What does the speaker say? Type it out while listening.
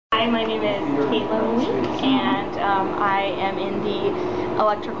Hi, my name is Kaelyn Leake, and I am in the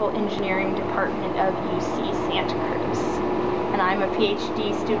Electrical Engineering Department of UC Santa Cruz. And I'm a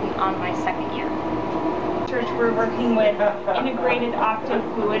PhD student on my second year. We're working with integrated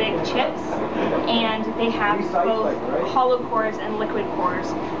optofluidic chips, and they have both hollow cores and liquid cores,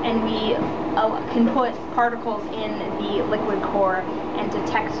 and we can put particles in the liquid core and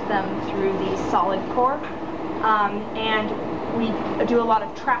detect them through the solid core. And we do a lot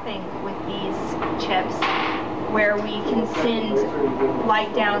of trapping with these chips, where we can send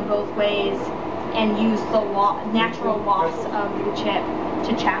light down both ways and use the natural loss of the chip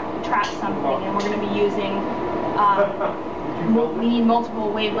to trap something. And we're going to be using, we need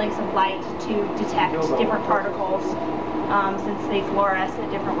multiple wavelengths of light to detect different particles, since they fluoresce at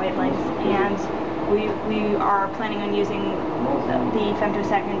different wavelengths. And we are planning on using the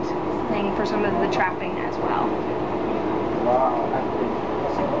femtosecond thing for some of the trapping as well.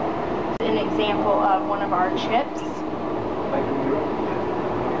 An example of one of our chips.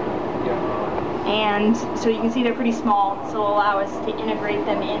 And so you can see they're pretty small, so it'll allow us to integrate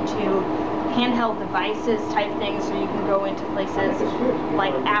them into handheld devices type things, so you can go into places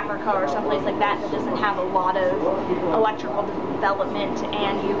like Africa or someplace like that that doesn't have a lot of electrical development,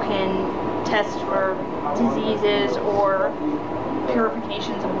 and you can test for diseases or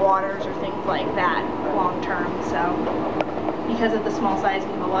purifications of waters or things like that long term. So because of the small size,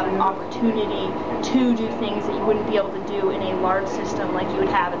 we have a lot of opportunity to do things that you wouldn't be able to do in a large system like you would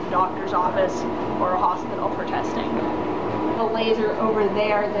have at the doctor's office or a hospital for testing. A laser over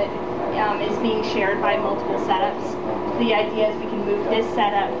there that is being shared by multiple setups. The idea is we can move this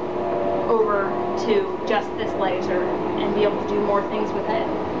setup over to just this laser and be able to do more things with it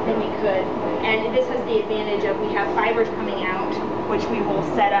than we could. And this has the advantage of we have fibers coming out, which we will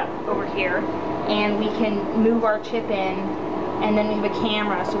set up over here, and we can move our chip in, and then we have a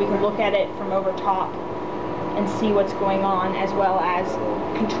camera so we can look at it from over top and see what's going on, as well as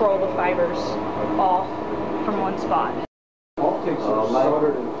control the fibers all from one spot. Optics are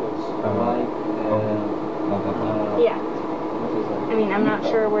soldered in place. Yeah. I mean, I'm not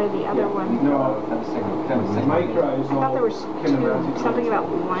sure where the other one. No. Micro is I thought there was two, something about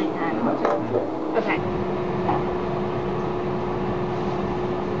light. I don't know. Okay.